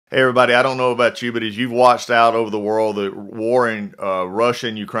Hey everybody, I don't know about you, but as you've watched out over the world, the war in Russia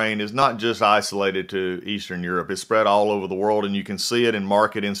and Ukraine is not just isolated to Eastern Europe. It's spread all over the world, and you can see it in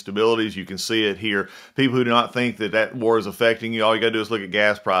market instabilities. You can see it here. People who do not think that that war is affecting you, all you got to do is look at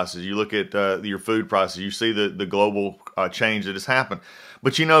gas prices. You look at your food prices. You see the global change that has happened.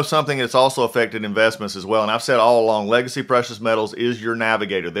 But you know something that's also affected investments as well. And I've said all along, Legacy Precious Metals is your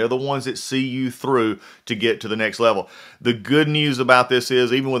navigator. They're the ones that see you through to get to the next level. The good news about this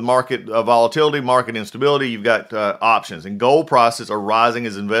is even with market volatility, market instability, you've got options. And gold prices are rising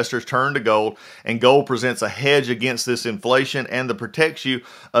as investors turn to gold. And gold presents a hedge against this inflation and that protects you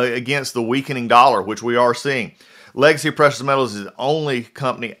against the weakening dollar, which we are seeing. Legacy Precious Metals is the only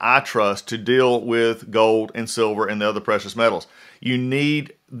company I trust to deal with gold and silver and the other precious metals. You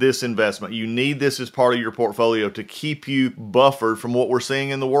need this investment. You need this as part of your portfolio to keep you buffered from what we're seeing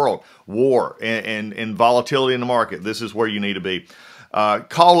in the world. War and volatility in the market. This is where you need to be.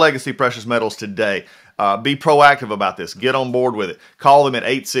 Call Legacy Precious Metals today. Be proactive about this. Get on board with it. Call them at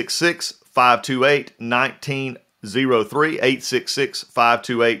 866-528-1903,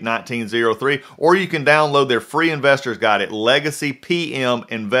 866-528-1903, or you can download their free investor's guide at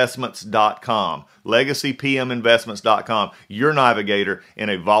legacypminvestments.com. legacypminvestments.com, your navigator in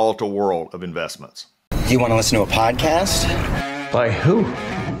a volatile world of investments. You want to listen to a podcast? By who?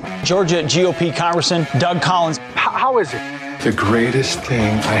 Georgia GOP Congressman Doug Collins. How is it? The greatest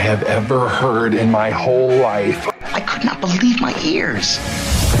thing I have ever heard in my whole life. I could not believe my ears.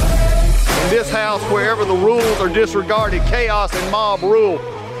 In this house, wherever the rules are disregarded, chaos and mob rule.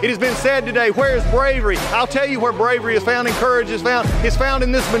 It has been said today, where is bravery? I'll tell you where bravery is found and courage is found. It's found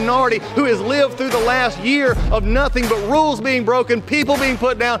in this minority who has lived through the last year of nothing but rules being broken, people being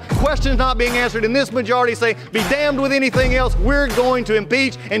put down, questions not being answered, and this majority saying, be damned with anything else, we're going to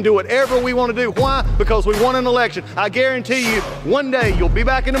impeach and do whatever we want to do. Why? Because we won an election. I guarantee you, one day you'll be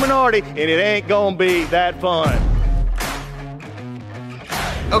back in the minority and it ain't gonna be that fun.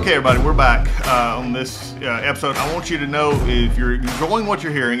 Okay, everybody, we're back on this episode. I want you to know if you're enjoying what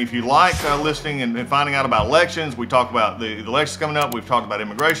you're hearing, if you like listening and finding out about elections, we talk about the elections coming up, we've talked about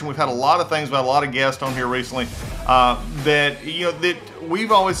immigration, we've had a lot of things about a lot of guests on here recently that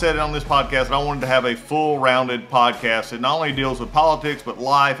we've always said it on this podcast that I wanted to have a full rounded podcast that not only deals with politics, but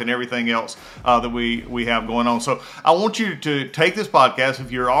life and everything else that we have going on. So I want you to take this podcast.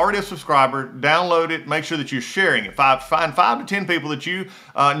 If you're already a subscriber, download it, make sure that you're sharing it. Find 5 to 10 people that you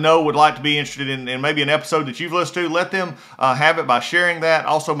know would like to be interested in maybe an episode that you've listened to. Let them have it by sharing that.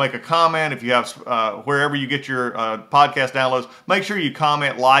 Also make a comment if you have wherever you get your podcast downloads. Make sure you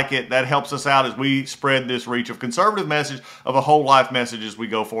comment, like it. That helps us out as we spread this reach of conservative message, of a whole life message as we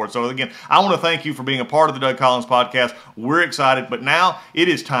go forward. So again, I want to thank you for being a part of the Doug Collins podcast. We're excited, but now it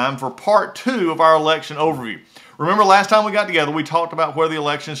is time for part 2 of our election overview. Remember last time we got together, we talked about where the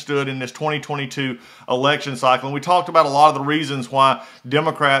election stood in this 2022 election cycle, and we talked about a lot of the reasons why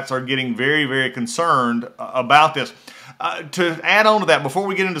Democrats are getting very, very concerned about this. To add on to that, before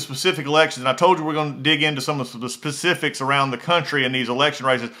we get into specific elections, and I told you we're going to dig into some of the specifics around the country in these election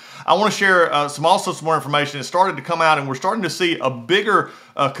races, I want to share some more information. It started to come out, and we're starting to see a bigger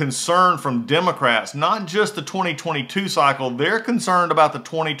concern from Democrats, not just the 2022 cycle. They're concerned about the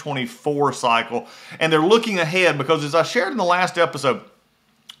 2024 cycle, and they're looking ahead because, as I shared in the last episode,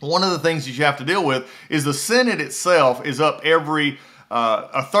 one of the things that you have to deal with is the Senate itself is up every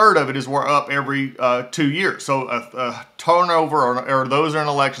a third of it is up every 2 years. So a turnover or those are in an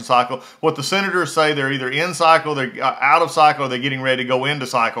election cycle. What the senators say, they're either in cycle, they're out of cycle, or they're getting ready to go into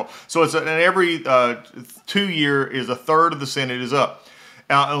cycle. So it's every 2 year is a third of the Senate is up.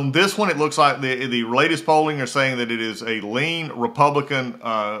 On this one, it looks like the latest polling are saying that it is a lean Republican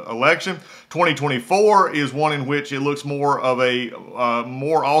election. 2024 is one in which it looks more of a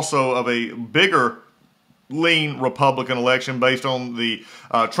also of a bigger lean Republican election based on the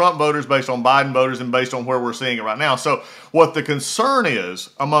Trump voters, based on Biden voters, and based on where we're seeing it right now. So what the concern is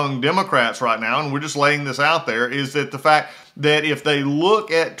among Democrats right now, and we're just laying this out there, is that the fact that if they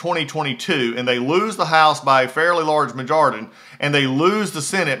look at 2022 and they lose the House by a fairly large majority and they lose the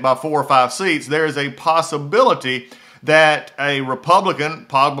Senate by 4 or 5 seats, there is a possibility that a Republican,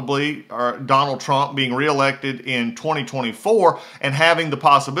 probably Donald Trump, being reelected in 2024 and having the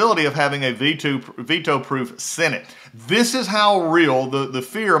possibility of having a veto-proof Senate. This is how real the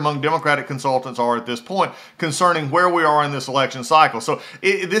fear among Democratic consultants are at this point concerning where we are in this election cycle. So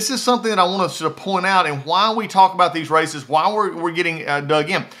this is something that I want us to point out and why we talk about these races, why we're getting dug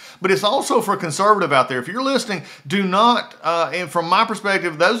in. But it's also for a conservative out there. If you're listening, do not, and from my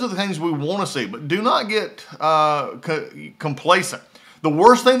perspective, those are the things we want to see, but do not get complacent. The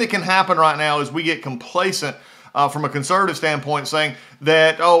worst thing that can happen right now is we get complacent from a conservative standpoint, saying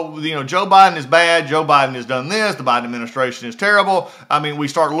that, oh, you know, Joe Biden is bad, Joe Biden has done this, the Biden administration is terrible. I mean, we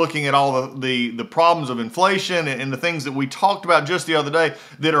start looking at all the problems of inflation and the things that we talked about just the other day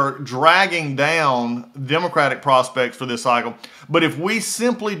that are dragging down Democratic prospects for this cycle. But if we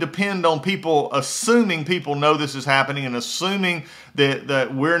simply depend on people assuming people know this is happening and assuming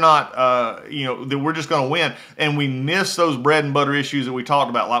that we're not, you know, that we're just going to win, and we miss those bread and butter issues that we talked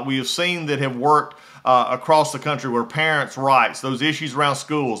about, like we have seen that have worked across the country, where parents' rights, those issues around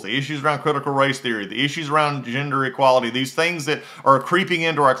schools, the issues around critical race theory, the issues around gender equality, these things that are creeping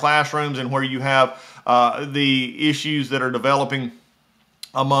into our classrooms, and where you have the issues that are developing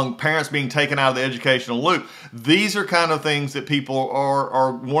among parents being taken out of the educational loop. These are kind of things that people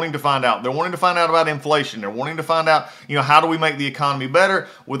are wanting to find out. They're wanting to find out about inflation. They're wanting to find out, you know, how do we make the economy better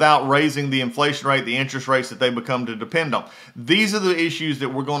without raising the inflation rate, the interest rates that they become to depend on. These are the issues that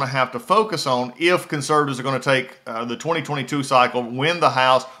we're going to have to focus on if conservatives are going to take the 2022 cycle, win the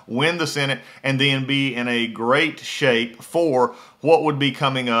House, win the Senate, and then be in a great shape for what would be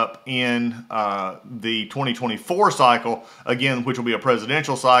coming up in the 2024 cycle, again, which will be a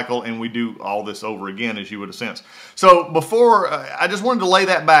presidential cycle, and we do all this over again, as you would have sensed. So before, I just wanted to lay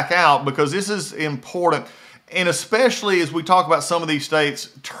that back out because this is important, and especially as we talk about some of these states,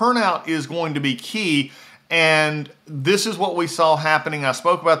 turnout is going to be key, and this is what we saw happening. I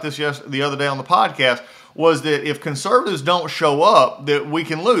spoke about this the other day on the podcast, was that if conservatives don't show up, that we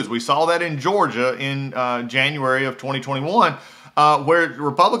can lose. We saw that in Georgia in January of 2021, where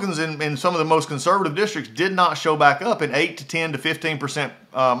Republicans in some of the most conservative districts did not show back up in 8 to 10 to 15%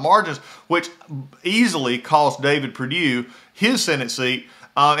 margins, which easily cost David Perdue his Senate seat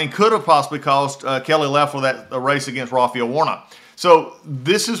and could have possibly cost Kelly Loeffler that race against Raphael Warnock. So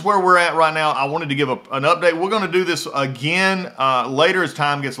this is where we're at right now. I wanted to give an update. We're going to do this again later as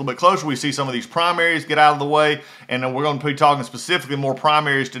time gets a little bit closer. We see some of these primaries get out of the way, and then we're going to be talking specifically more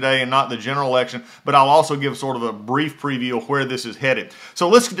primaries today and not the general election, but I'll also give sort of a brief preview of where this is headed. So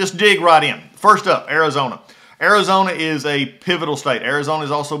let's just dig right in. First up, Arizona. Arizona is a pivotal state. Arizona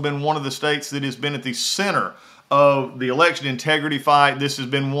has also been one of the states that has been at the center of the election integrity fight. This has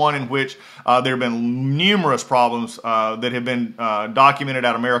been one in which there have been numerous problems that have been documented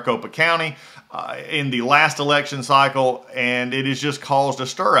out of Maricopa County in the last election cycle, and it has just caused a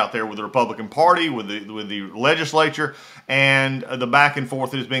stir out there with the Republican Party, with the legislature, and the back and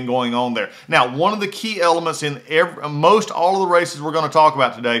forth that has been going on there. Now, one of the key elements in most all of the races we're going to talk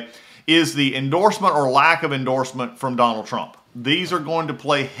about today is the endorsement or lack of endorsement from Donald Trump. These are going to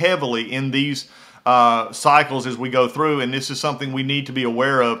play heavily in these cycles as we go through, and this is something we need to be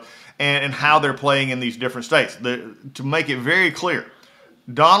aware of and how they're playing in these different states. To make it very clear,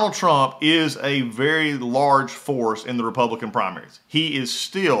 Donald Trump is a very large force in the Republican primaries. He is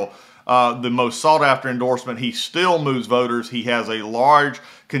still the most sought after endorsement. He still moves voters. He has a large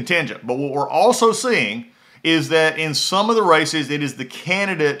contingent. But what we're also seeing is that in some of the races, it is the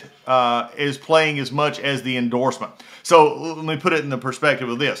candidate is playing as much as the endorsement. So let me put it in the perspective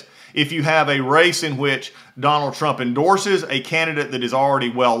of this. If you have a race in which Donald Trump endorses a candidate that is already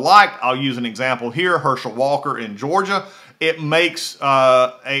well liked, I'll use an example here, Herschel Walker in Georgia, it makes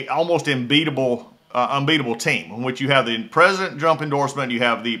a almost unbeatable team in which you have the President Trump endorsement, you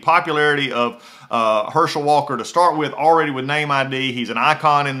have the popularity of Herschel Walker to start with, already with name ID. He's an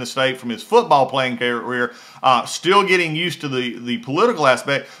icon in the state from his football playing career, still getting used to the political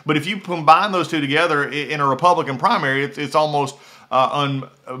aspect. But if you combine those two together in a Republican primary, it's almost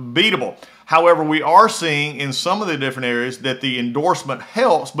unbeatable. However, we are seeing in some of the different areas that the endorsement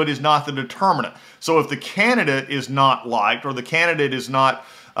helps, but is not the determinant. So if the candidate is not liked, or the candidate is not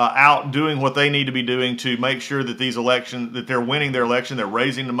out doing what they need to be doing to make sure that these elections, that they're winning their election, they're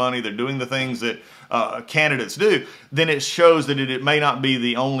raising the money, they're doing the things that candidates do, then it shows that it may not be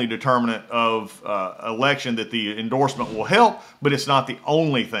the only determinant of election, that the endorsement will help, but it's not the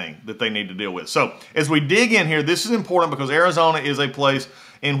only thing that they need to deal with. So as we dig in here, this is important because Arizona is a place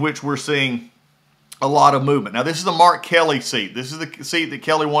in which we're seeing a lot of movement. Now, this is the Mark Kelly seat. This is the seat that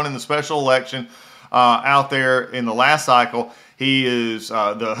Kelly won in the special election out there in the last cycle. He is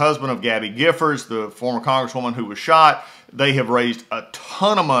the husband of Gabby Giffords, the former congresswoman who was shot. They have raised a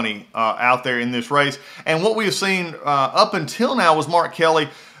ton of money out there in this race. And what we have seen up until now was Mark Kelly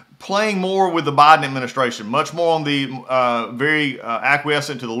playing more with the Biden administration, much more on the very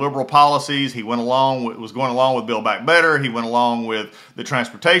acquiescent to the liberal policies. He was going along with Build Back Better. He went along with the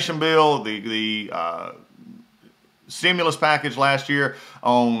transportation bill, the stimulus package last year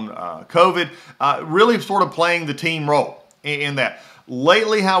on COVID, really sort of playing the team role in that.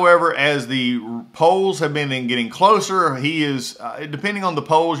 Lately, however, as the polls have been getting closer, he is, depending on the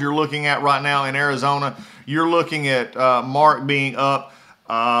polls you're looking at right now in Arizona, you're looking at Mark being up,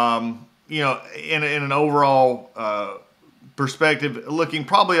 you know, in an overall perspective, looking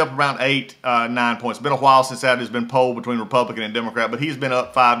probably up around 8, 9 points. It's been a while since that has been polled between Republican and Democrat, but he's been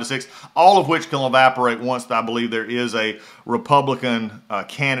up 5 to 6, all of which can evaporate once I believe there is a Republican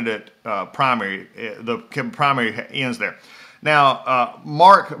candidate primary. The primary ends there. Now,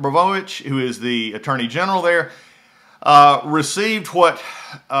 Mark Brovovich, who is the Attorney General there, received what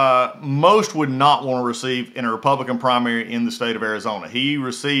most would not want to receive in a Republican primary in the state of Arizona. He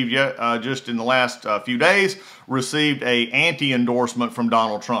received, just in the last few days, received a anti-endorsement from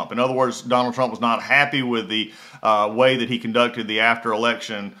Donald Trump. In other words, Donald Trump was not happy with the way that he conducted the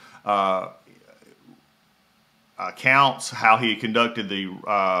after-election counts, how he conducted the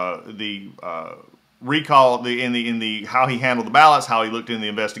recall, how he handled the ballots, how he looked in the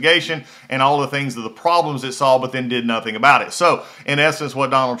investigation, and all the things of the problems it saw, but then did nothing about it. So, in essence, what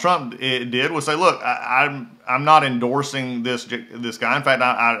Donald Trump did was say, look, I'm not endorsing this guy. In fact,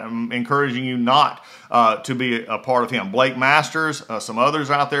 I'm encouraging you not to be a part of him. Blake Masters, some others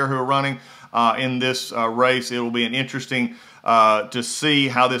out there who are running in this race. It will be an interesting to see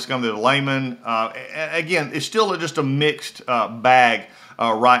how this comes to the layman. Again, it's still just a mixed bag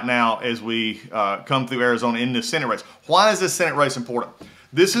right now as we come through Arizona in this Senate race. Why is this Senate race important?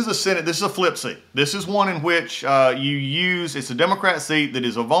 This is a flip seat. This is one in which it's a Democrat seat that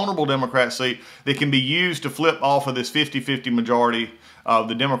is a vulnerable Democrat seat that can be used to flip off of this 50-50 majority of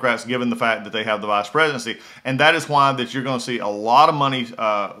the Democrats, given the fact that they have the vice presidency. And that is why that you're going to see a lot of money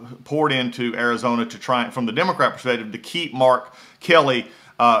poured into Arizona to try, from the Democrat perspective, to keep Mark Kelly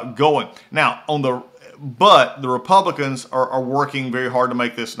going. Now, but the Republicans are working very hard to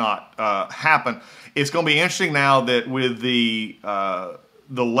make this not happen. It's going to be interesting now that with the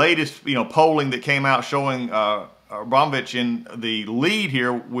latest polling that came out showing Abramovich in the lead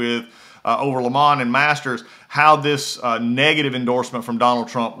here with over Lamont and Masters, how this negative endorsement from Donald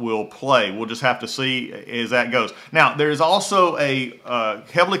Trump will play. We'll just have to see as that goes. Now, there's also a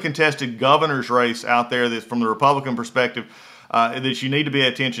heavily contested governor's race out there that's from the Republican perspective that you need to pay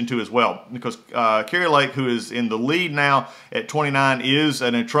attention to as well, because Kari Lake, who is in the lead now at 29, is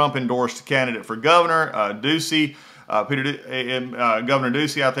a Trump-endorsed candidate for governor. Ducey, Governor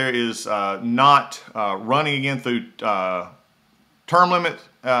Ducey out there is not running again through term limit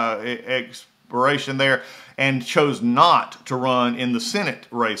expiration there, and chose not to run in the Senate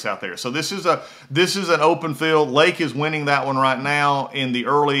race out there. So this is an open field. Lake is winning that one right now in the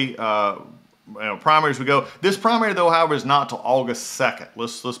early primaries we go. This primary, though, however, is not till August 2nd.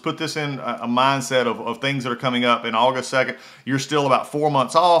 Let's put this in a mindset of things that are coming up in August 2nd. You're still about 4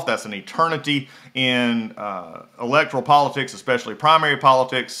 months off. That's an eternity in electoral politics, especially primary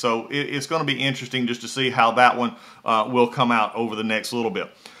politics. So it's going to be interesting just to see how that one will come out over the next little bit.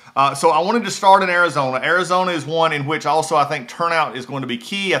 So I wanted to start in Arizona. Arizona is one in which also I think turnout is going to be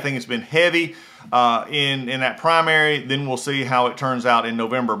key. I think it's been heavy in that primary. Then we'll see how it turns out in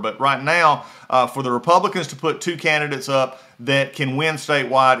November. But right now, for the Republicans to put 2 candidates up that can win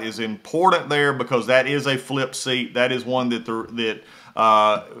statewide is important there, because that is a flip seat. That is one that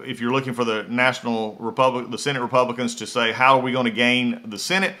if you're looking for the the Senate Republicans to say, how are we going to gain the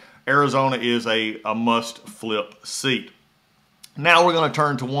Senate? Arizona is a must flip seat. Now we're going to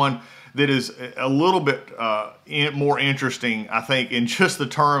turn to one that is a little bit more interesting, I think, in just the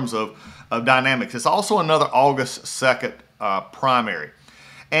terms of dynamics. It's also another August 2nd primary,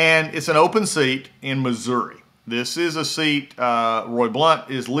 and it's an open seat in Missouri. This is a seat Roy Blunt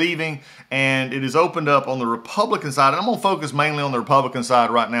is leaving, and it is opened up on the Republican side. And I'm going to focus mainly on the Republican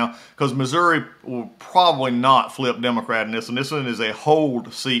side right now, because Missouri will probably not flip Democrat in this, and this one is a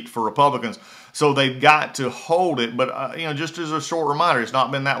hold seat for Republicans. So they've got to hold it. But just as a short reminder, it's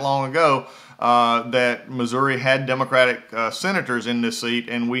not been that long ago that Missouri had Democratic senators in this seat,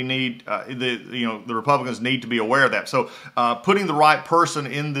 and we need the Republicans need to be aware of that. So putting the right person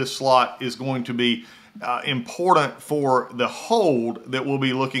in this slot is going to be important for the hold that we'll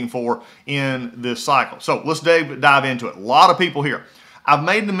be looking for in this cycle. So let's dive into it. A lot of people here. I've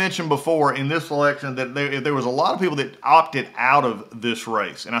made the mention before in this election that there was a lot of people that opted out of this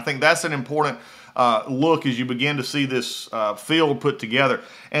race, and I think that's an important look as you begin to see this field put together.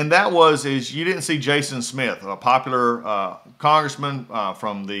 And that is you didn't see Jason Smith, a popular congressman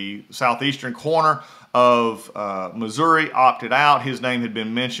from the southeastern corner of Missouri opted out. His name had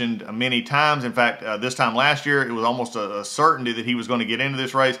been mentioned many times. In fact, this time last year, it was almost a certainty that he was going to get into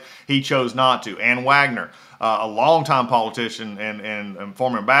this race. He chose not to. Ann Wagner, a longtime politician and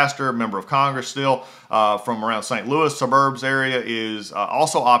former ambassador, member of Congress still, from around St. Louis suburbs area, is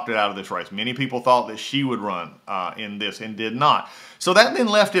also opted out of this race. Many people thought that she would run in this and did not. So that then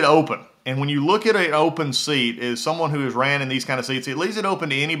left it open. And when you look at an open seat, as someone who has ran in these kind of seats, it leaves it open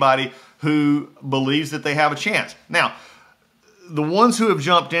to anybody who believes that they have a chance. Now, the ones who have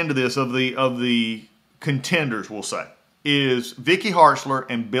jumped into this, of the contenders, we'll say, is Vicky Hartzler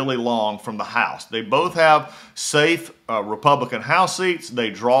and Billy Long from the House. They both have safe Republican House seats. They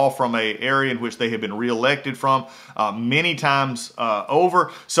draw from an area in which they have been reelected from many times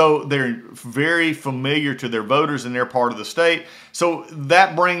over. So they're very familiar to their voters in their part of the state. So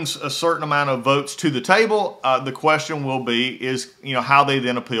that brings a certain amount of votes to the table. The question will be is, how they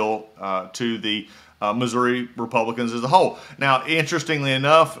then appeal to the Missouri Republicans as a whole. Now, interestingly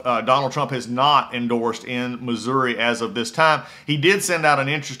enough, Donald Trump has not endorsed in Missouri as of this time. He did send out an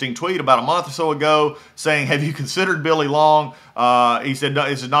interesting tweet about a month or so ago saying, have you considered Billy Long? He said,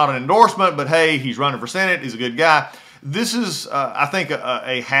 this is not an endorsement, but hey, he's running for Senate. He's a good guy. This is, I think,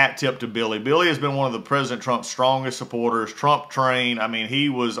 a hat tip to Billy. Billy has been one of the President Trump's strongest supporters, Trump trained. I mean, he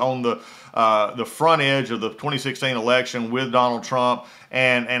was on the front edge of the 2016 election with Donald Trump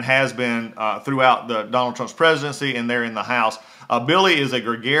and has been throughout Donald Trump's presidency, and they're in the House. Billy is a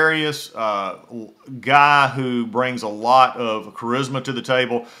gregarious guy who brings a lot of charisma to the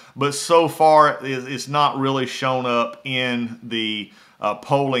table, but so far it's not really shown up in the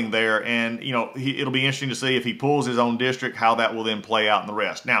polling there, and it'll be interesting to see if he pulls his own district, how that will then play out in the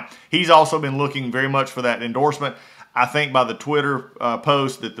rest. Now, he's also been looking very much for that endorsement. I think by the Twitter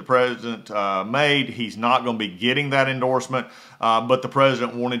post that the president made, he's not going to be getting that endorsement, but the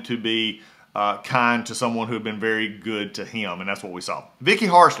president wanted to be kind to someone who had been very good to him, and that's what we saw. Vicky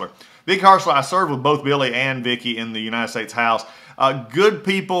Hartzler. Vicky Hartzler, I served with both Billy and Vicky in the United States House. Good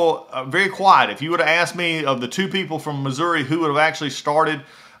people, very quiet. If you would have asked me of the two people from Missouri who would have actually started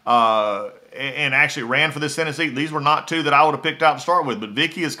and actually ran for this Senate seat, these were not two that I would have picked out to start with. But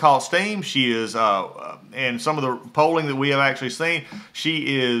Vicky has caught steam. She is, and some of the polling that we have actually seen,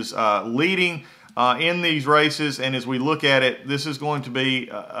 she is leading in these races. And as we look at it, this is going to be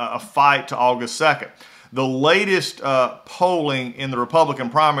a fight to August 2nd. The latest polling in the Republican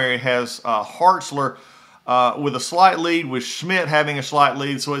primary has Hartzler with a slight lead, with Schmidt having a slight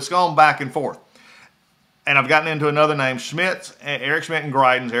lead, so it's gone back and forth. And I've gotten into another name. Eric Schmidt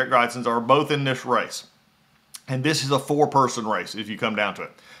and Eric Greitens are both in this race. And this is a four-person race if you come down to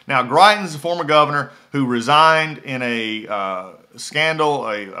it. Now, Greitens is a former governor who resigned in a scandal,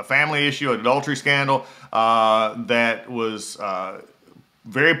 a family issue, an adultery scandal that was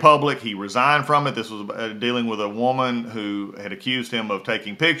very public. He resigned from it. This was dealing with a woman who had accused him of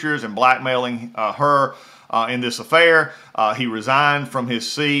taking pictures and blackmailing her in this affair. He resigned from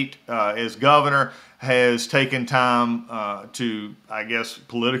his seat as governor, has taken time to, I guess,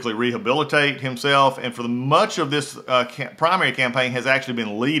 politically rehabilitate himself, and for much of this primary campaign has actually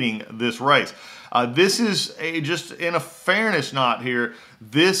been leading this race. This is just in a fairness knot here.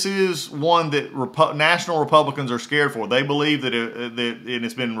 This is one that national Republicans are scared for. They believe that, and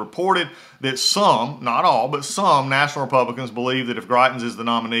it's been reported that some, not all, but some national Republicans believe that if Greitens is the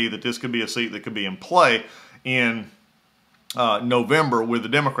nominee, that this could be a seat that could be in play in November with the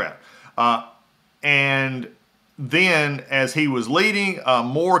Democrat. And then, as he was leading,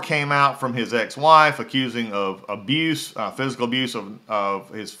 more came out from his ex-wife, accusing of abuse, physical abuse of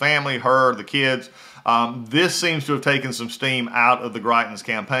his family, her, the kids. This seems to have taken some steam out of the Greitens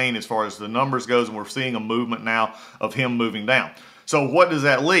campaign as far as the numbers goes, and we're seeing a movement now of him moving down. So what does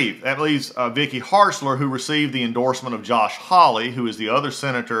that leave? That leaves Vicky Hartzler, who received the endorsement of Josh Hawley, who is the other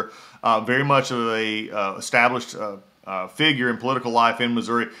senator, very much of a established figure in political life in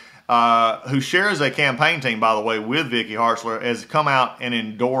Missouri, who shares a campaign team, by the way, with Vicky Hartzler, has come out and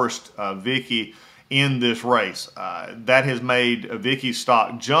endorsed Vicky in this race. That has made Vicky's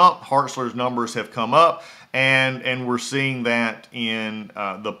stock jump. Hartzler's numbers have come up, and we're seeing that in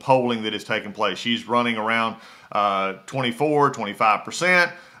the polling that is taking place. She's running around 24,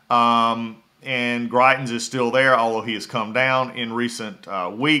 25%, and Greitens is still there, although he has come down in recent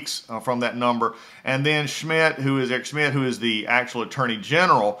weeks from that number. And then Schmidt, who is Eric Schmidt, who is the actual Attorney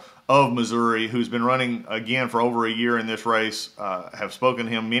General of Missouri, who's been running again for over a year in this race, have spoken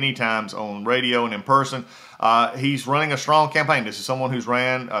to him many times on radio and in person. He's running a strong campaign. This is someone who's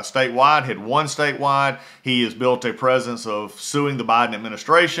ran statewide, had won statewide. He has built a presence of suing the Biden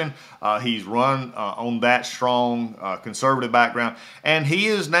administration. He's run on that strong conservative background, and he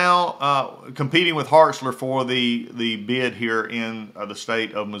is now competing with Hartzler for the bid here in the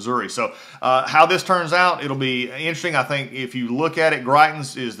state of Missouri. So how this turns out, it'll be interesting. I think if you look at it,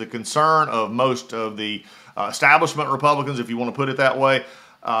 Greitens is the concern of most of the establishment Republicans, if you want to put it that way,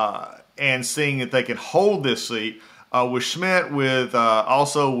 and seeing that they can hold this seat. With Schmidt,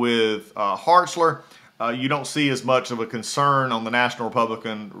 also with Hartzler, you don't see as much of a concern on the National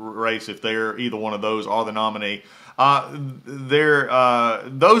Republican race if they're either one of those or the nominee.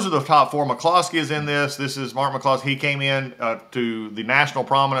 Those are the top four. McCloskey is in this. This is Mark McCloskey. He came in to the national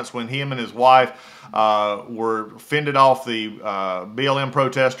prominence when him and his wife were fended off the BLM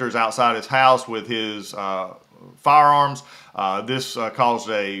protesters outside his house with his firearms. This caused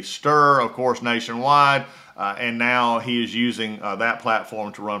a stir, of course, nationwide. And now he is using that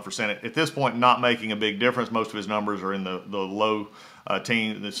platform to run for Senate. At this point, not making a big difference. Most of his numbers are in the low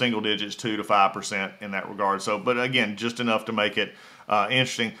the single digits, 2 to 5% in that regard. So, but again, just enough to make it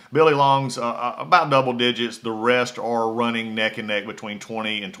interesting. Billy Long's about double digits. The rest are running neck and neck between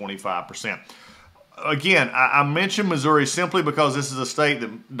 20 and 25%. Again, I mentioned Missouri simply because this is a state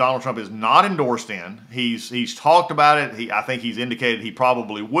that Donald Trump is not endorsed in. He's talked about it. I think he's indicated he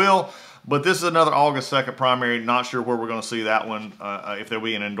probably will. But this is another August 2nd primary. Not sure where we're going to see that one, if there'll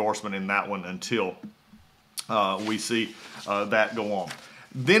be an endorsement in that one until we see that go on.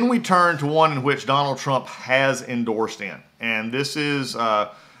 Then we turn to one in which Donald Trump has endorsed in. And this is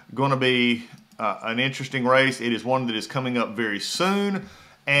going to be an interesting race. It is one that is coming up very soon.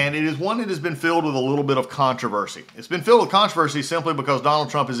 And it is one that has been filled with a little bit of controversy. It's been filled with controversy simply because Donald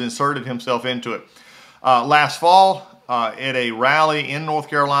Trump has inserted himself into it. Last fall, at a rally in North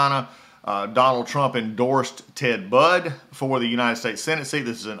Carolina, Donald Trump endorsed Ted Budd for the United States Senate seat.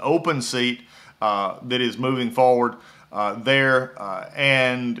 This is an open seat that is moving forward there.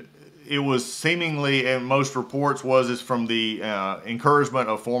 And it was seemingly, and most reports is from the encouragement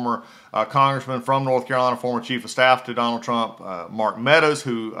of former congressman from North Carolina, former chief of staff to Donald Trump, Mark Meadows,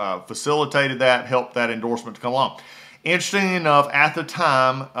 who facilitated that, helped that endorsement to come along. Interesting enough, at the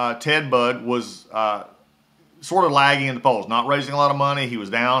time, Ted Budd was sort of lagging in the polls, not raising a lot of money. He was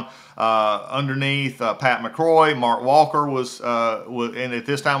down underneath Pat McCrory. Mark Walker was and at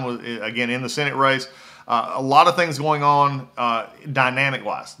this time was again in the Senate race. A lot of things going on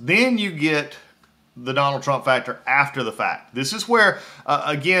dynamic-wise. Then you get the Donald Trump factor after the fact. This is where,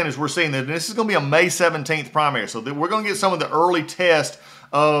 again, as we're seeing, that this is going to be a May 17th primary. So we're going to get some of the early test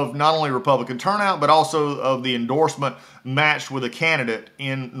of not only Republican turnout, but also of the endorsement matched with a candidate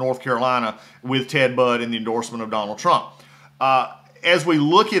in North Carolina with Ted Budd and the endorsement of Donald Trump. As we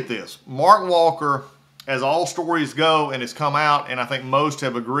look at this, Mark Walker, as all stories go, and it's come out, and I think most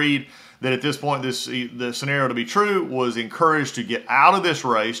have agreed that at this point the scenario to be true, was encouraged to get out of this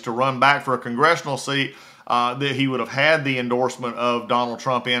race, to run back for a congressional seat that he would have had the endorsement of Donald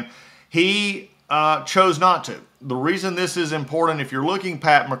Trump in. He chose not to. The reason this is important, if you're looking,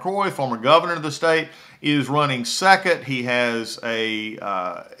 Pat McCrory, former governor of the state, is running second. He has was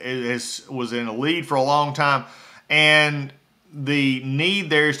in a lead for a long time, and the need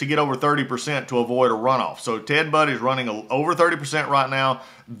there is to get over 30% to avoid a runoff. So Ted Budd is running over 30% right now.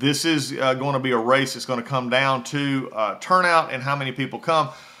 This is going to be a race that's going to come down to turnout and how many people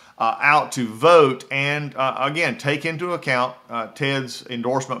come out to vote. And again, take into account Ted's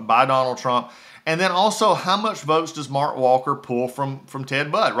endorsement by Donald Trump. And then also, how much votes does Mark Walker pull from Ted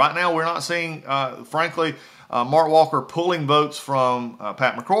Budd? Right now, we're not seeing, frankly, Mark Walker pulling votes from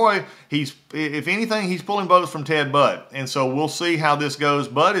Pat McCrory. If anything, he's pulling votes from Ted Budd. And so we'll see how this goes.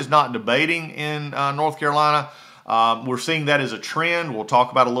 Budd is not debating in North Carolina. We're seeing that as a trend. We'll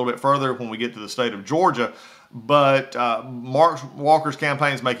talk about it a little bit further when we get to the state of Georgia. But Mark Walker's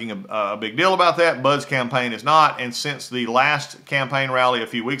campaign is making a big deal about that. Budd's campaign is not. And since the last campaign rally a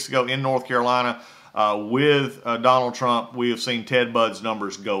few weeks ago in North Carolina with Donald Trump, we have seen Ted Budd's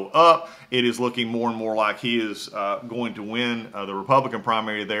numbers go up. It is looking more and more like he is going to win the Republican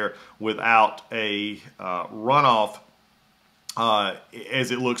primary there without a runoff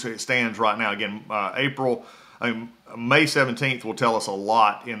as it stands right now. Again, May 17th will tell us a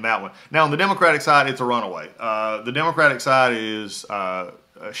lot in that one. Now, on the Democratic side, it's a runaway. The Democratic side is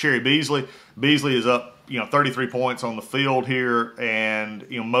Sherry Beasley. Beasley is up, 33 points on the field here, and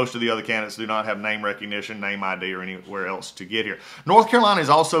most of the other candidates do not have name recognition, name ID, or anywhere else to get here. North Carolina has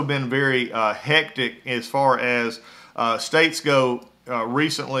also been very hectic as far as states go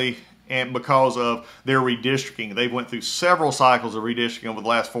recently, and because of their redistricting. They've went through several cycles of redistricting over the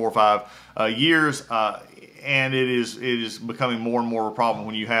last 4 or 5 years, and it is becoming more and more of a problem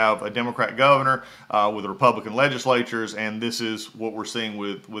when you have a Democrat governor with Republican legislatures, and this is what we're seeing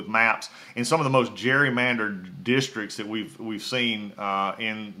with maps in some of the most gerrymandered districts that we've seen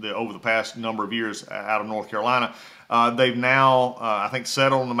over the past number of years out of North Carolina. They've now, I think,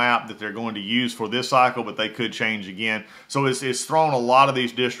 settled on the map that they're going to use for this cycle, but they could change again. So it's thrown a lot of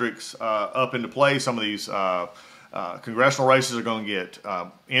these districts up into play. Some of these congressional races are going to get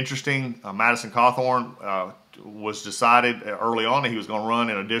interesting. Madison Cawthorn was decided early on that he was going to run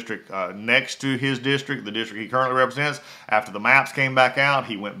in a district next to his district, the district he currently represents. After the maps came back out,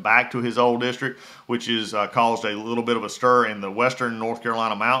 he went back to his old district, which has caused a little bit of a stir in the western North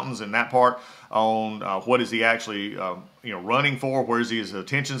Carolina mountains in that part on what is he actually running for, where is his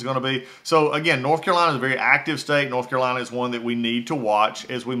attention is going to be. So again, North Carolina is a very active state. North Carolina is one that we need to watch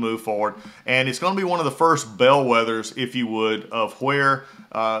as we move forward, and it's going to be one of the first bellwethers, if you would, of where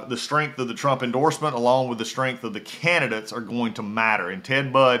the strength of the Trump endorsement along with the strength of the candidates are going to matter. And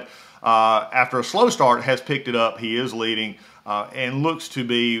Ted Budd, after a slow start, has picked it up. He is leading and looks to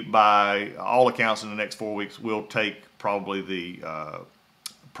be, by all accounts, in the next 4 weeks, will take probably the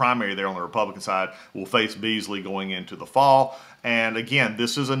primary there on the Republican side. Will face Beasley going into the fall. And again,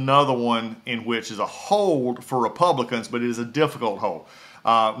 this is another one in which is a hold for Republicans, but it is a difficult hold.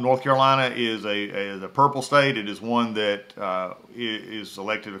 North Carolina is a purple state. It is one that is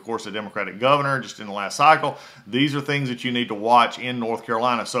elected, of course, a Democratic governor just in the last cycle. These are things that you need to watch in North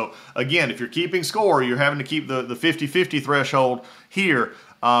Carolina. So again, if you're keeping score, you're having to keep the 50-50 threshold here.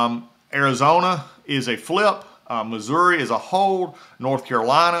 Arizona is a flip. Missouri is a hold. North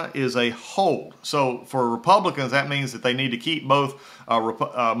Carolina is a hold. So for Republicans, that means that they need to keep both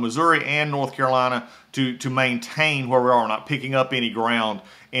Missouri and North Carolina to maintain where we are. We're not picking up any ground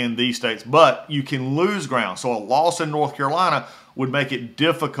in these states, but you can lose ground. So a loss in North Carolina would make it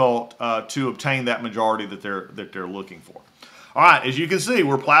difficult to obtain that majority that they're looking for. All right, as you can see,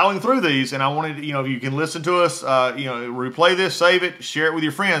 we're plowing through these, and I wanted to, if you can listen to us, replay this, save it, share it with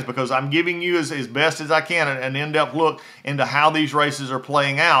your friends, because I'm giving you as best as I can an in-depth look into how these races are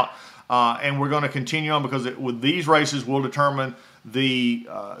playing out, and we're going to continue on because with these races will determine the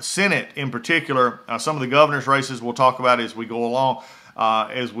Senate in particular. Some of the governor's races we'll talk about as we go along,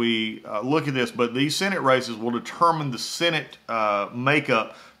 as we look at this, but these Senate races will determine the Senate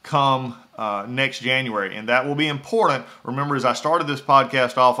makeup come next January, and that will be important. Remember, as I started this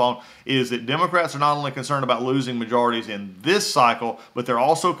podcast off on, is that Democrats are not only concerned about losing majorities in this cycle, but they're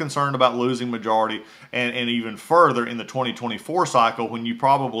also concerned about losing majority and even further in the 2024 cycle, when you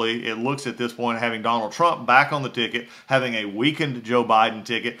probably, it looks at this point, having Donald Trump back on the ticket, having a weakened Joe Biden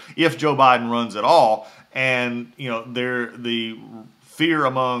ticket, if Joe Biden runs at all, and the fear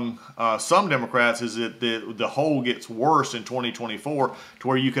among some Democrats is that the hole gets worse in 2024 to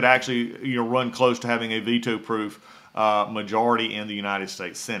where you could actually run close to having a veto-proof majority in the United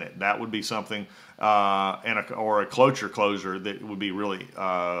States Senate. That would be something, or a closure that would be really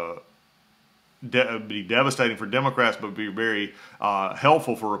be devastating for Democrats, but be very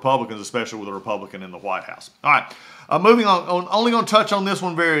helpful for Republicans, especially with a Republican in the White House. All right, moving on. Only going to touch on this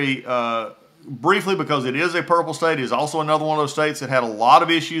one very briefly because it is a purple state. It is also another one of those states that had a lot of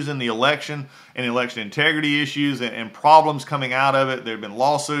issues in the election and election integrity issues and problems coming out of it. There have been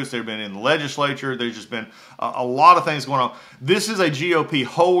lawsuits. There have been in the legislature. There's just been a lot of things going on. This is a GOP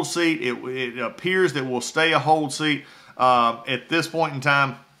hold seat. It appears that will stay a hold seat at this point in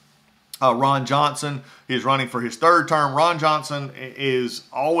time. Ron Johnson is running for his third term. Ron Johnson is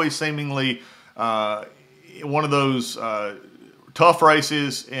always seemingly one of those tough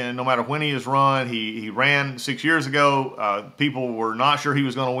races, and no matter when he has run, he ran 6 years ago. People were not sure he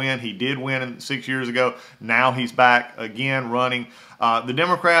was going to win. He did win 6 years ago. Now he's back again running. The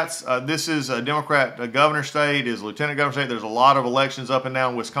Democrats, this is a Democrat governor state, is lieutenant governor state. There's a lot of elections up and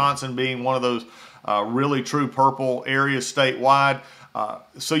down, Wisconsin being one of those really true purple areas statewide.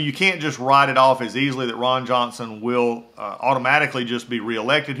 So you can't just write it off as easily that Ron Johnson will automatically just be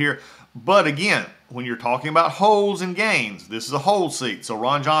reelected here. But again, when you're talking about holds and gains, this is a hold seat. So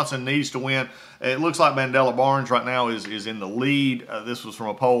Ron Johnson needs to win. It looks like Mandela Barnes right now is in the lead. This was from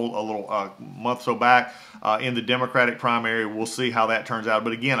a poll a little month or so back in the Democratic primary. We'll see how that turns out.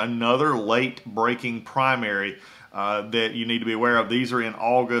 But again, another late-breaking primary that you need to be aware of. These are in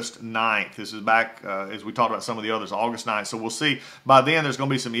August 9th. This is back, as we talked about some of the others, August 9th. So we'll see. By then, there's going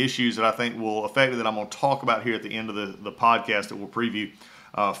to be some issues that I think will affect it that I'm going to talk about here at the end of the podcast that we'll preview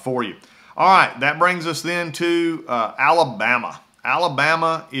for you. All right, that brings us then to Alabama.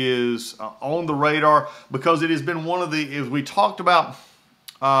 Alabama is on the radar because it has been one of the, as we talked about,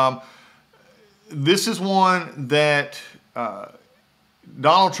 this is one that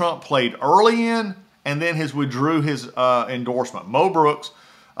Donald Trump played early in and then has withdrew his endorsement. Mo Brooks,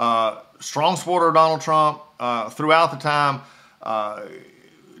 strong supporter of Donald Trump throughout the time,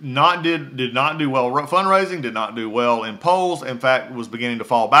 did not do well fundraising, did not do well in polls. In fact, was beginning to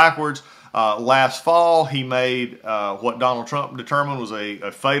fall backwards. Last fall, he made what Donald Trump determined was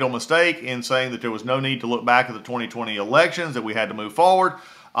a fatal mistake in saying that there was no need to look back at the 2020 elections, that we had to move forward.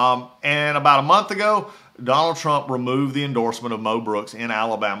 And about a month ago, Donald Trump removed the endorsement of Mo Brooks in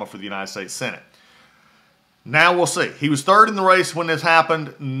Alabama for the United States Senate. Now we'll see. He was third in the race when this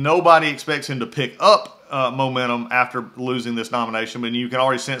happened. Nobody expects him to pick up momentum after losing this nomination, but you can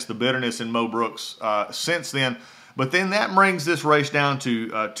already sense the bitterness in Mo Brooks since then. But then that brings this race down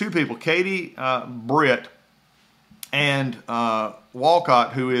to two people, Katie Britt and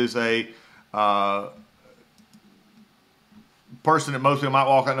Walcott, who is a person that most people might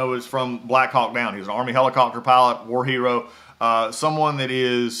Walcott know is from Black Hawk Down. He's an Army helicopter pilot, war hero, someone that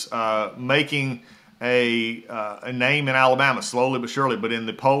is making a name in Alabama slowly but surely. But in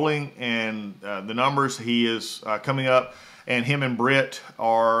the polling and the numbers, he is coming up. And him and Britt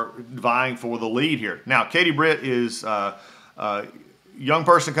are vying for the lead here. Now, Katie Britt is a young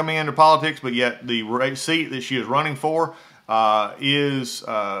person coming into politics, but yet the seat that she is running for is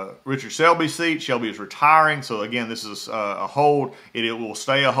Richard Shelby's seat. Shelby is retiring, so again, this is a hold. It will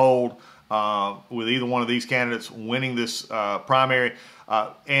stay a hold with either one of these candidates winning this primary.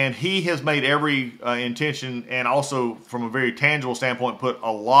 And he has made every intention, and also from a very tangible standpoint, put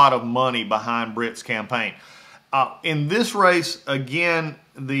a lot of money behind Britt's campaign. In this race, again,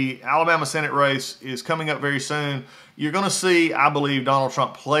 the Alabama Senate race is coming up very soon. You're going to see, I believe, Donald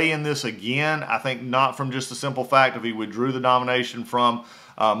Trump play in this again. I think not from just the simple fact of he withdrew the nomination from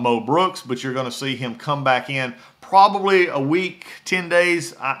Mo Brooks, but you're going to see him come back in probably a week, 10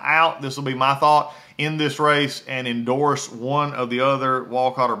 days out. This will be my thought in this race, and endorse one of the other,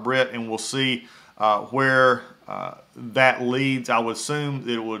 Walcott or Britt, and we'll see where that leads. I would assume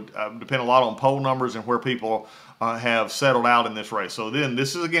that it would depend a lot on poll numbers and where people have settled out in this race. So then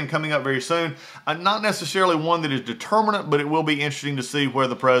this is again coming up very soon. Not necessarily one that is determinate, but it will be interesting to see where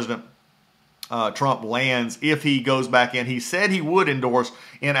the President Trump lands if he goes back in. He said he would endorse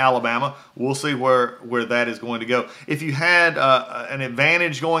in Alabama. We'll see where that is going to go. If you had an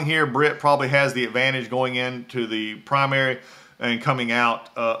advantage going here, Britt probably has the advantage going into the primary and coming out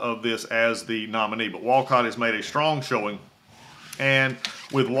of this as the nominee. But Walcott has made a strong showing, and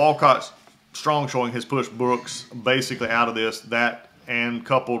with Walcott's strong showing has pushed Brooks basically out of this. That, and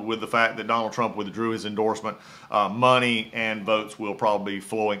coupled with the fact that Donald Trump withdrew his endorsement, money and votes will probably be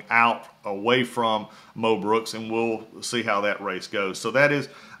flowing out away from Mo Brooks, and we'll see how that race goes. So that is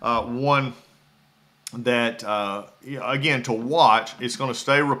one that, again, to watch. It's going to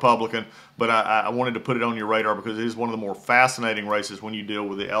stay Republican, but I wanted to put it on your radar because it is one of the more fascinating races when you deal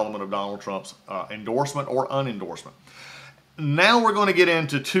with the element of Donald Trump's endorsement or unendorsement. Now we're going to get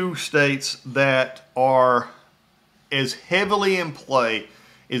into two states that are as heavily in play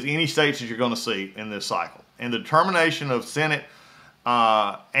as any states that you're going to see in this cycle. And the determination of Senate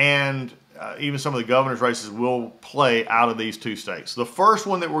and even some of the governor's races will play out of these two states. The first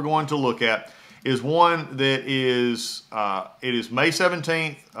one that we're going to look at is one that is, it is May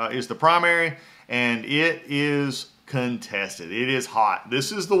 17th is the primary, and it is contested. It is hot.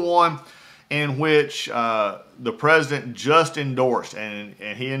 This is the one in which the president just endorsed, and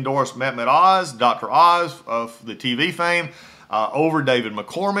he endorsed Mehmet Oz, Dr. Oz of the TV fame, over David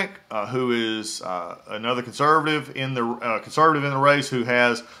McCormick, who is another conservative in the race, who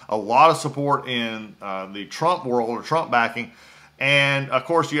has a lot of support in the Trump world, or Trump backing. And of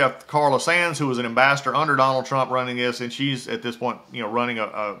course, you have Carla Sands, who was an ambassador under Donald Trump, running this, and she's at this point, running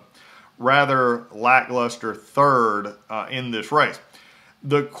a rather lackluster third in this race.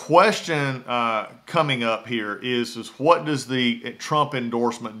 The question coming up here is what does the Trump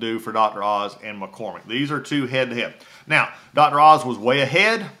endorsement do for Dr. Oz and McCormick? These are two head-to-head. Now, Dr. Oz was way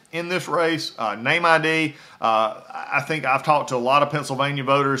ahead in this race. Name ID. I think I've talked to a lot of Pennsylvania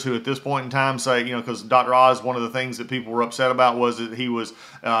voters who at this point in time say, because Dr. Oz, one of the things that people were upset about was that he was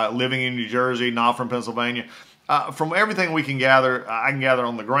living in New Jersey, not from Pennsylvania. From everything we can gather, I can gather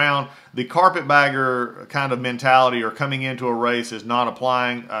on the ground, the carpetbagger kind of mentality or coming into a race is not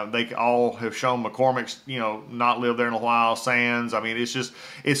applying. They all have shown McCormick's, not lived there in a while, Sands. I mean,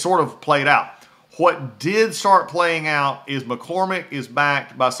 it's sort of played out. What did start playing out is McCormick is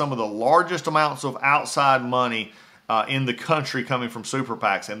backed by some of the largest amounts of outside money in the country coming from super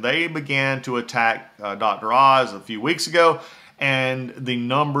PACs, and they began to attack Dr. Oz a few weeks ago. and the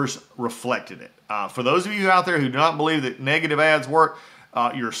numbers reflected it. For those of you out there who do not believe that negative ads work,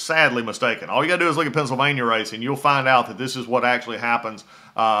 you're sadly mistaken. All you got to do is look at Pennsylvania race, and you'll find out that this is what actually happens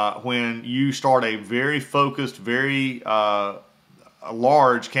when you start a very focused, very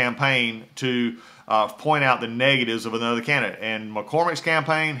large campaign to point out the negatives of another candidate. And McCormick's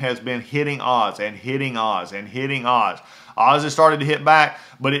campaign has been hitting odds and hitting odds and hitting odds. Odds has started to hit back,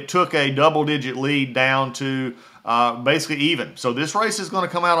 but it took a double-digit lead down to basically even. So this race is going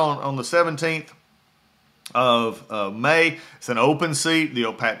to come out on the 17th of May. It's an open seat, the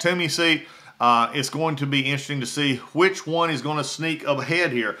Pat Toomey seat. It's going to be interesting to see which one is going to sneak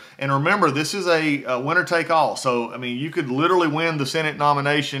ahead here. And remember, this is a winner-take-all. So, I mean, you could literally win the Senate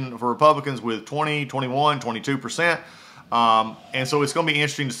nomination for Republicans with 20, 21, 22%. And so it's going to be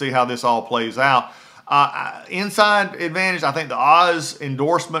interesting to see how this all plays out. Inside advantage, I think the Oz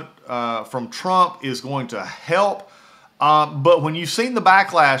endorsement from Trump is going to help. But when you've seen the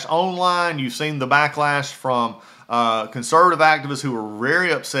backlash online, you've seen the backlash from conservative activists who were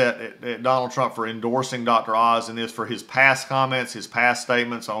very upset at Donald Trump for endorsing Dr. Oz in this, for his past comments, his past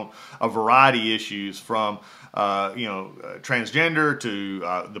statements on a variety of issues, from transgender to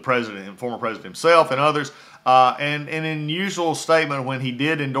the president and former president himself and others. And in usual statement, when he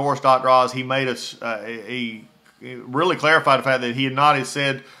did endorse Dr. Oz, he made us he really clarified the fact that he had not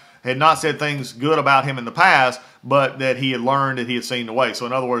said things good about him in the past, but that he had learned, that he had seen the way. So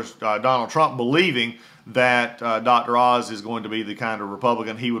in other words, Donald Trump believing that Dr. Oz is going to be the kind of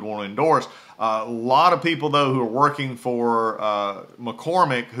Republican he would want to endorse. A lot of people, though, who are working for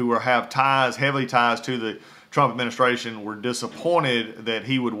McCormick, who have ties, heavy ties to the Trump administration, were disappointed that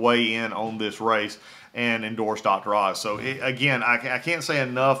he would weigh in on this race and endorse Dr. Oz. So again, I can't say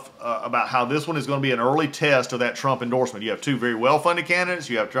enough about how this one is going to be an early test of that Trump endorsement. You have two very well-funded candidates.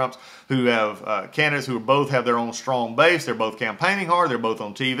 You have Trumps who have candidates who both have their own strong base. They're both campaigning hard. They're both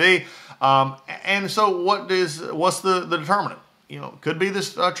on TV. And so what's the determinant? Could be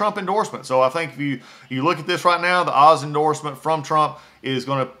this Trump endorsement. So I think if you look at this right now, the Oz endorsement from Trump is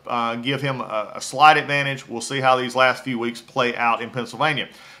going to give him a slight advantage. We'll see how these last few weeks play out in Pennsylvania.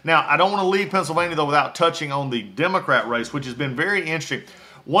 Now, I don't want to leave Pennsylvania, though, without touching on the Democrat race, which has been very interesting.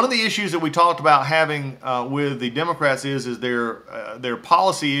 One of the issues that we talked about having with the Democrats is their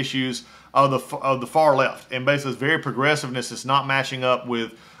policy issues of the far left, and basically very progressiveness is not matching up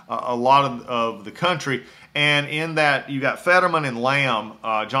with a lot of the country. And in that, you got Fetterman and Lamb,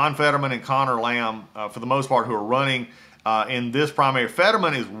 John Fetterman and Connor Lamb, for the most part, who are running in this primary.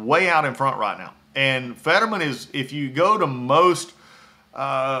 Fetterman is way out in front right now. And Fetterman is, if you go to most,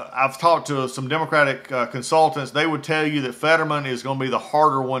 I've talked to some Democratic consultants, they would tell you that Fetterman is going to be the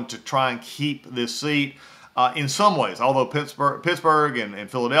harder one to try and keep this seat in some ways. Although Pittsburgh and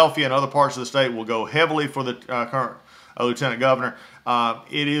Philadelphia and other parts of the state will go heavily for the current lieutenant governor,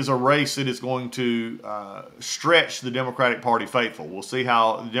 it is a race that is going to stretch the Democratic Party faithful. We'll see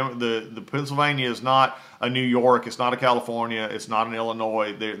how the Pennsylvania is not a New York, it's not a California, it's not an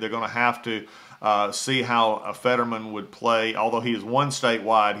Illinois. They're going to have to see how a Fetterman would play. Although he is one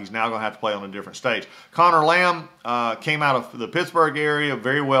statewide, he's now going to have to play on a different stage. Connor Lamb came out of the Pittsburgh area,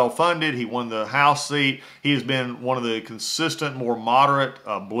 very well funded. He won the House seat. He has been one of the consistent, more moderate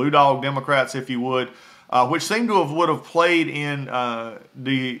blue dog Democrats, if you would, which seemed to would have played in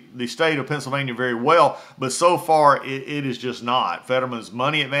the state of Pennsylvania very well, but so far it is just not. Fetterman's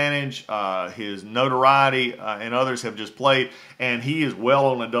money advantage, his notoriety, and others have just played, and he is well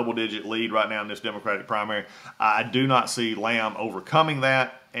on a double-digit lead right now in this Democratic primary. I do not see Lamb overcoming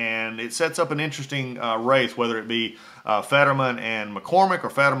that, and it sets up an interesting race, whether it be Fetterman and McCormick or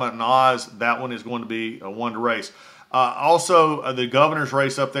Fetterman and Oz. That one is going to be a one to race. Also, the governor's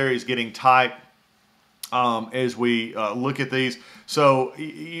race up there is getting tight. As we look at these. So,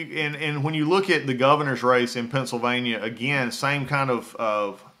 and when you look at the governor's race in Pennsylvania, again, same kind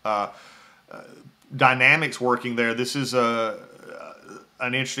of dynamics working there. This is an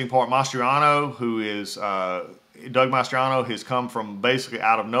interesting part. Mastriano, who is Doug Mastriano, has come from basically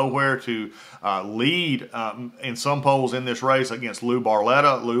out of nowhere to lead in some polls in this race against Lou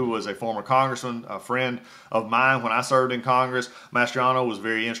Barletta. Lou was a former congressman, a friend of mine when I served in Congress. Mastriano was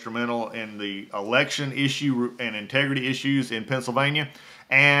very instrumental in the election issue and integrity issues in Pennsylvania,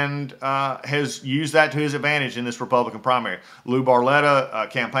 and has used that to his advantage in this Republican primary. Lou Barletta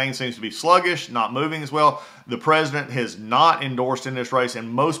campaign seems to be sluggish, not moving as well. The president has not endorsed in this race, and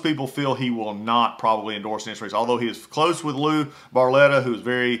most people feel he will not probably endorse in this race. Although he is close with Lou Barletta, who's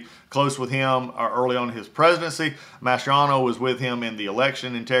very close with him early on in his presidency. Mastriano was with him in the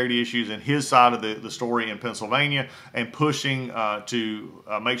election integrity issues and his side of the story in Pennsylvania, and pushing to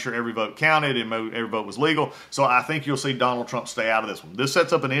make sure every vote counted and every vote was legal. So I think you'll see Donald Trump stay out of this one. This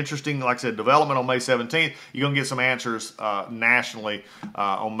sets up an interesting, like I said, development on May 17th. You're going to get some answers nationally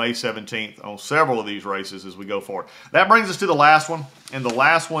on May 17th on several of these races as we go forward. That brings us to the last one, and the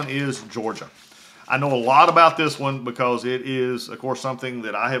last one is Georgia. I know a lot about this one because it is, of course, something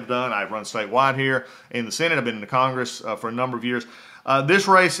that I have done. I've run statewide here in the Senate. I've been in the Congress for a number of years. This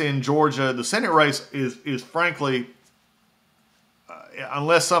race in Georgia, the Senate race, is frankly,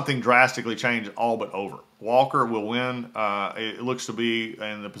 unless something drastically changes, all but over. Walker will win. It looks to be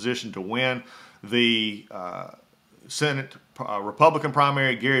in the position to win the Senate Republican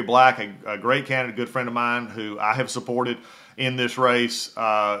primary. Gary Black, a great candidate, a good friend of mine who I have supported in this race,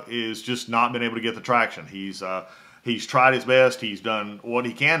 is just not been able to get the traction. He's tried his best. He's done what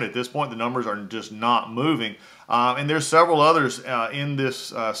he can. At this point, the numbers are just not moving. And there's several others in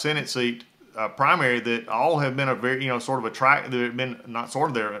this Senate seat primary that all have been a very, sort of attractive. They've been not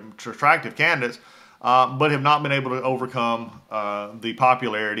sort of, they're attractive candidates, but have not been able to overcome the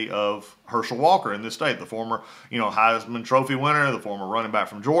popularity of Herschel Walker in this state, the former, Heisman Trophy winner, the former running back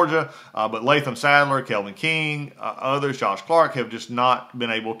from Georgia. But Latham Sadler, Kelvin King, others, Josh Clark, have just not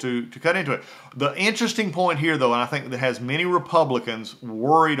been able to cut into it. The interesting point here, though, and I think that has many Republicans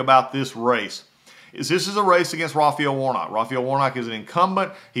worried about this race, is this is a race against Raphael Warnock. Raphael Warnock is an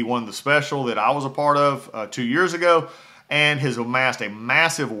incumbent. He won the special that I was a part of 2 years ago and has amassed a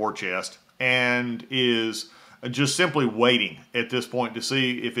massive war chest and is just simply waiting at this point to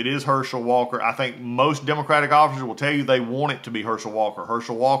see if it is Herschel Walker. I think most Democratic officers will tell you they want it to be Herschel Walker.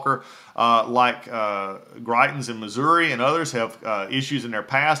 Herschel Walker, like Greitens in Missouri and others, have issues in their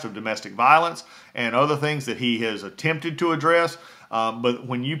past of domestic violence and other things that he has attempted to address. But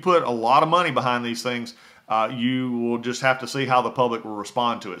when you put a lot of money behind these things, you will just have to see how the public will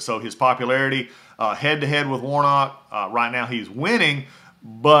respond to it. So his popularity head-to-head with Warnock, right now he's winning,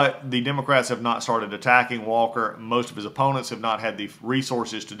 but the Democrats have not started attacking Walker. Most of his opponents have not had the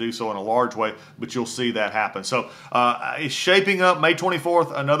resources to do so in a large way, but you'll see that happen. So it's shaping up. May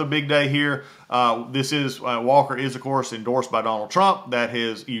 24th, another big day here. This is, Walker is, of course, endorsed by Donald Trump. That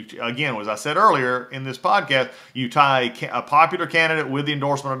is, again, as I said earlier in this podcast, you tie a popular candidate with the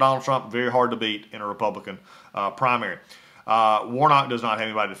endorsement of Donald Trump, very hard to beat in a Republican primary. Warnock does not have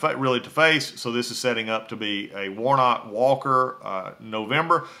anybody really to face, so this is setting up to be a Warnock-Walker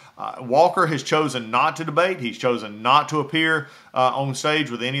November. Walker has chosen not to debate. He's chosen not to appear on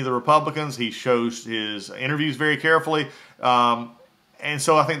stage with any of the Republicans. He shows his interviews very carefully. And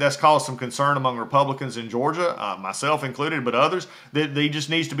so I think that's caused some concern among Republicans in Georgia, myself included, but others, that he just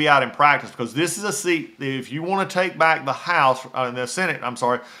needs to be out in practice, because this is a seat that if you want to take back the House, the Senate, I'm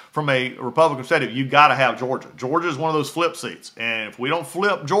sorry, from a Republican state, you've got to have Georgia. Georgia is one of those flip seats. And if we don't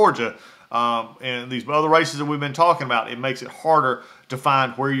flip Georgia, and these other races that we've been talking about, it makes it harder to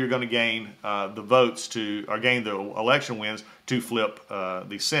find where you're going to gain the votes to, or gain the election wins to flip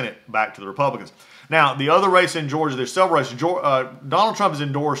the Senate back to the Republicans. Now, the other race in Georgia, there's several races. Donald Trump has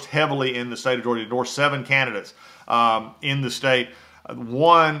endorsed heavily in the state of Georgia, endorsed 7 candidates in the state.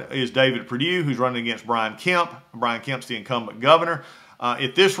 One is David Perdue, who's running against Brian Kemp. Brian Kemp's the incumbent governor.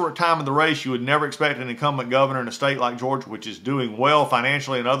 At this time of the race, you would never expect an incumbent governor in a state like Georgia, which is doing well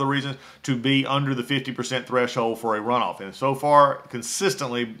financially and other reasons, to be under the 50% threshold for a runoff. And so far,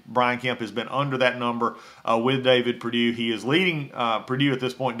 consistently, Brian Kemp has been under that number with David Perdue. He is leading Perdue at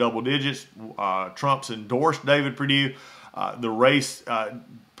this point double digits. Trump's endorsed David Perdue. The race,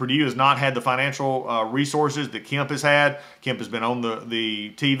 Perdue has not had the financial resources that Kemp has had. Kemp has been on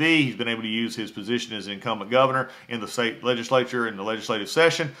the TV. He's been able to use his position as incumbent governor in the state legislature in the legislative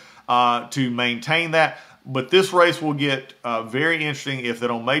session to maintain that. But this race will get very interesting if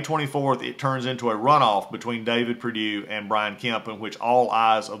that on May 24th it turns into a runoff between David Perdue and Brian Kemp, in which all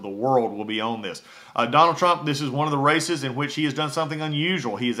eyes of the world will be on this. Donald Trump, this is one of the races in which he has done something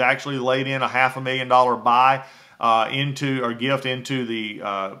unusual. He has actually laid in a $500,000 buy gift into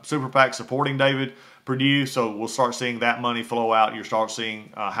the Super PAC supporting David Perdue. So we'll start seeing that money flow out. You'll start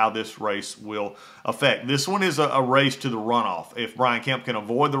seeing how this race will affect. This one is a race to the runoff. If Brian Kemp can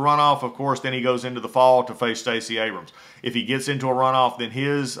avoid the runoff, of course, then he goes into the fall to face Stacey Abrams. If he gets into a runoff, then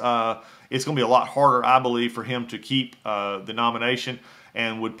it's going to be a lot harder, I believe, for him to keep the nomination,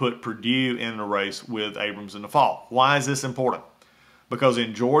 and would put Perdue in the race with Abrams in the fall. Why is this important? Because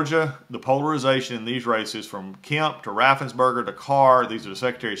in Georgia, the polarization in these races from Kemp to Raffensperger to Carr, these are the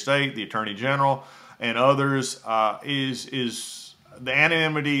Secretary of State, the Attorney General, and others, is the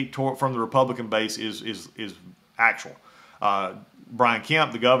anonymity from the Republican base is actual. Brian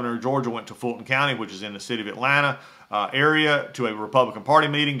Kemp, the governor of Georgia, went to Fulton County, which is in the city of Atlanta area, to a Republican Party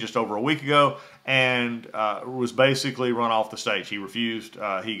meeting just over a week ago, and was basically run off the stage. He refused.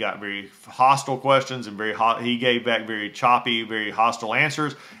 He got very hostile questions and he gave back very choppy, very hostile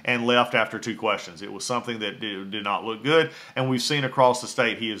answers, and left after 2 questions. It was something that did not look good, and we've seen across the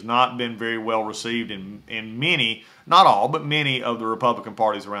state he has not been very well received in many, not all, but many of the Republican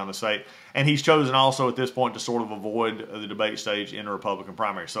parties around the state. And he's chosen also at this point to sort of avoid the debate stage in a Republican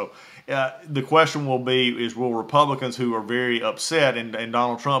primary. So the question will be, will Republicans who are very upset, and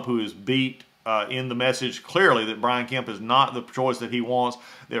Donald Trump, who is beat in the message clearly that Brian Kemp is not the choice that he wants,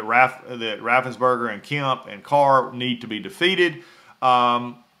 that Raffensperger and Kemp and Carr need to be defeated,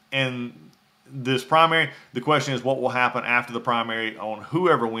 and this primary, the question is what will happen after the primary on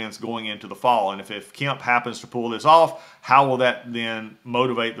whoever wins going into the fall. And if Kemp happens to pull this off, how will that then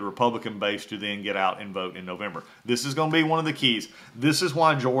motivate the Republican base to then get out and vote in November? This is going to be one of the keys. This is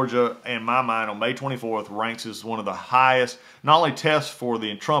why Georgia, in my mind, on May 24th ranks as one of the highest, not only tests for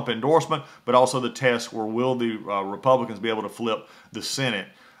the Trump endorsement, but also the test where will the Republicans be able to flip the Senate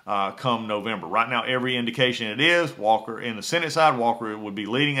come November. Right now, every indication it is. Walker, in the Senate side, Walker would be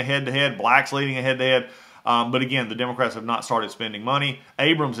leading a head-to-head. Black's leading a head-to-head. But again, the Democrats have not started spending money.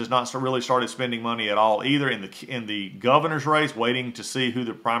 Abrams has not really started spending money at all either in the governor's race, waiting to see who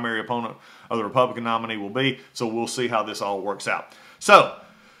the primary opponent of the Republican nominee will be. So we'll see how this all works out. So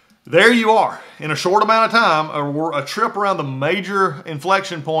there you are, in a short amount of time, a trip around the major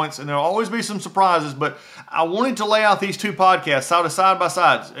inflection points, and there'll always be some surprises, but I wanted to lay out these 2 podcasts side by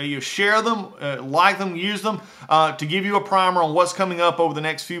side. You share them, like them, use them to give you a primer on what's coming up over the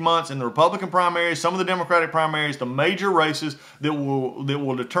next few months in the Republican primaries, some of the Democratic primaries, the major races that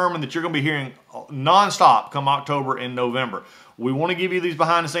will determine that you're going to be hearing nonstop come October and November. We want to give you these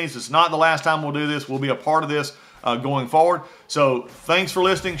behind the scenes. It's not the last time we'll do this. We'll be a part of this going forward. So thanks for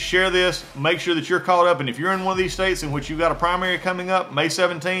listening. Share this. Make sure that you're caught up. And if you're in one of these states in which you've got a primary coming up, May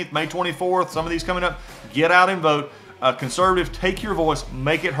 17th, May 24th, some of these coming up, get out and vote. Conservative, take your voice,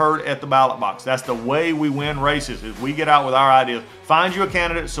 make it heard at the ballot box. That's the way we win races, is we get out with our ideas. Find you a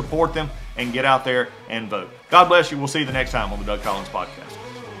candidate, support them, and get out there and vote. God bless you. We'll see you the next time on the Doug Collins Podcast.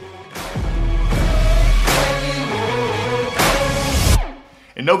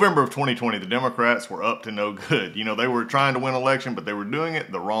 In November of 2020, the Democrats were up to no good. You know, they were trying to win an election, but they were doing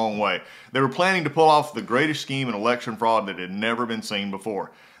it the wrong way. They were planning to pull off the greatest scheme in election fraud that had never been seen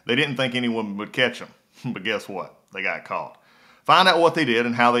before. They didn't think anyone would catch them, but guess what? They got caught. Find out what they did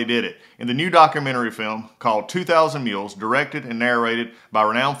and how they did it in the new documentary film called 2,000 Mules, directed and narrated by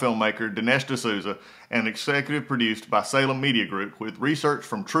renowned filmmaker Dinesh D'Souza and executive produced by Salem Media Group with research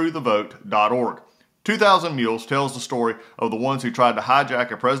from TrueTheVote.org. 2,000 Mules tells the story of the ones who tried to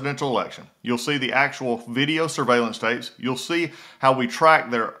hijack a presidential election. You'll see the actual video surveillance tapes. You'll see how we tracked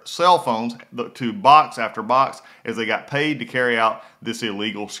their cell phones to box after box as they got paid to carry out this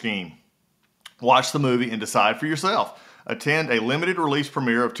illegal scheme. Watch the movie and decide for yourself. Attend a limited release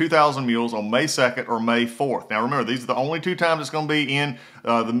premiere of 2,000 Mules on May 2nd or May 4th. Now remember, these are the only 2 times it's going to be in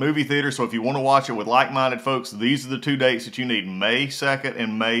the movie theater, so if you want to watch it with like-minded folks, these are the 2 dates that you need, May 2nd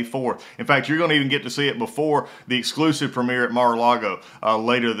and May 4th. In fact, you're going to even get to see it before the exclusive premiere at Mar-a-Lago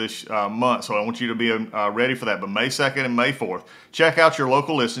later this month, so I want you to be ready for that. But May 2nd and May 4th, check out your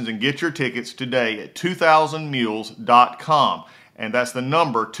local listings and get your tickets today at 2000mules.com. And that's the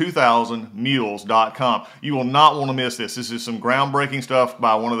number, 2000mules.com. You will not want to miss this. This is some groundbreaking stuff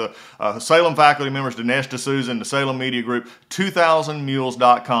by one of the Salem faculty members, Dinesh D'Souza, and the Salem Media Group,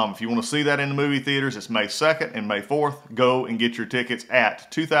 2000mules.com. If you want to see that in the movie theaters, it's May 2nd and May 4th. Go and get your tickets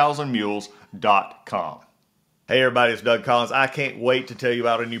at 2000mules.com. Hey everybody, it's Doug Collins. I can't wait to tell you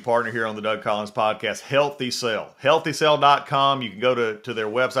about a new partner here on the Doug Collins Podcast, Healthy Cell. HealthyCell.com. You can go to their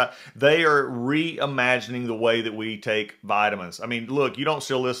website. They are reimagining the way that we take vitamins. I mean, look, you don't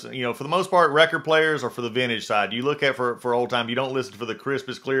still listen, you know, for the most part, record players or for the vintage side. You look at for old time, you don't listen for the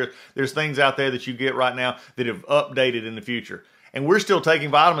crispest, clearest. There's things out there that you get right now that have updated in the future. And we're still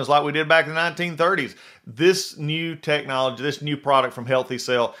taking vitamins like we did back in the 1930s. This new technology, this new product from Healthy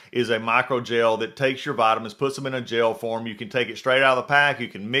Cell is a microgel that takes your vitamins, puts them in a gel form. You can take it straight out of the pack. You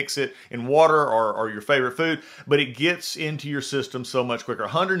can mix it in water or your favorite food, but it gets into your system so much quicker.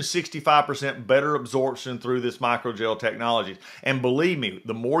 165% better absorption through this microgel technology. And believe me,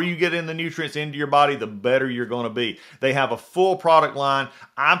 the more you get in the nutrients into your body, the better you're going to be. They have a full product line.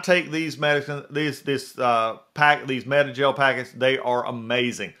 I take these medicine, these Metagel packets. They are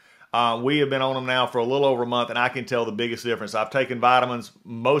amazing. We have been on them now for a little over a month, and I can tell the biggest difference. I've taken vitamins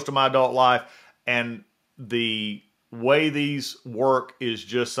most of my adult life. And the way these work is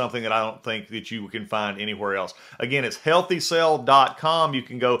just something that I don't think that you can find anywhere else. Again, it's healthycell.com. You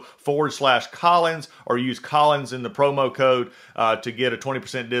can go /Collins or use Collins in the promo code to get a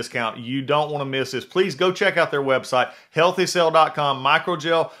 20% discount. You don't want to miss this. Please go check out their website, healthycell.com.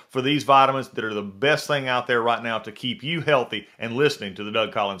 Microgel for these vitamins that are the best thing out there right now to keep you healthy and listening to the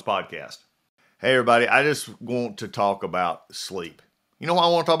Doug Collins podcast. Hey everybody, I just want to talk about sleep. You know why I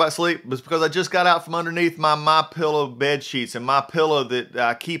want to talk about sleep? It's because I just got out from underneath my MyPillow bed sheets and my pillow that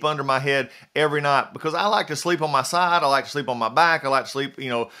I keep under my head every night, because I like to sleep on my side, I like to sleep on my back, I like to sleep,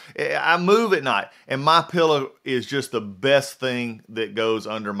 I move at night, and MyPillow is just the best thing that goes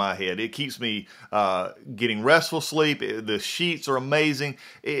under my head. It keeps me getting restful sleep. The sheets are amazing.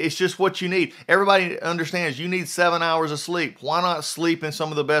 It's just what you need. Everybody understands you need 7 hours of sleep. Why not sleep in some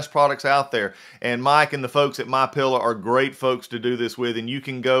of the best products out there? And Mike and the folks at MyPillow are great folks to do this with. And you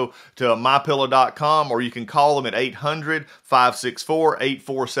can go to mypillow.com or you can call them at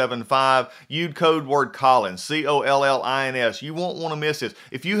 800-564-8475. Use code word Collins, Collins. You won't want to miss this.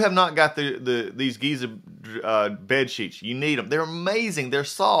 If you have not got these Giza bed sheets, you need them. They're amazing. They're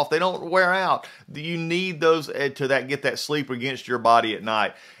soft. They don't wear out. You need those to get that sleep against your body at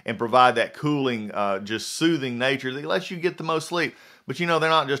night and provide that cooling, just soothing nature that lets you get the most sleep. But they're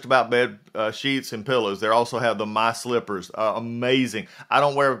not just about bed sheets and pillows. They also have the My Slippers. Amazing.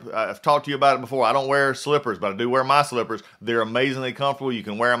 I've talked to you about it before. I don't wear slippers, but I do wear My Slippers. They're amazingly comfortable. You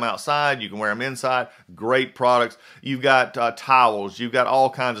can wear them outside. You can wear them inside. Great products. You've got towels. You've got all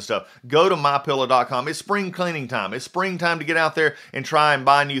kinds of stuff. Go to mypillow.com. It's spring cleaning time. It's springtime to get out there and try and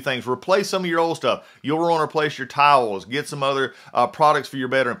buy new things. Replace some of your old stuff. You'll want to replace your towels. Get some other products for your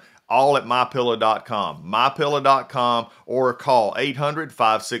bedroom. All at mypillow.com. mypillow.com or call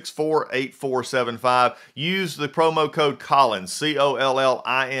 800-564-8475. Use the promo code Collins,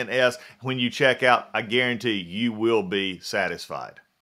 Collins, when you check out. I guarantee you will be satisfied.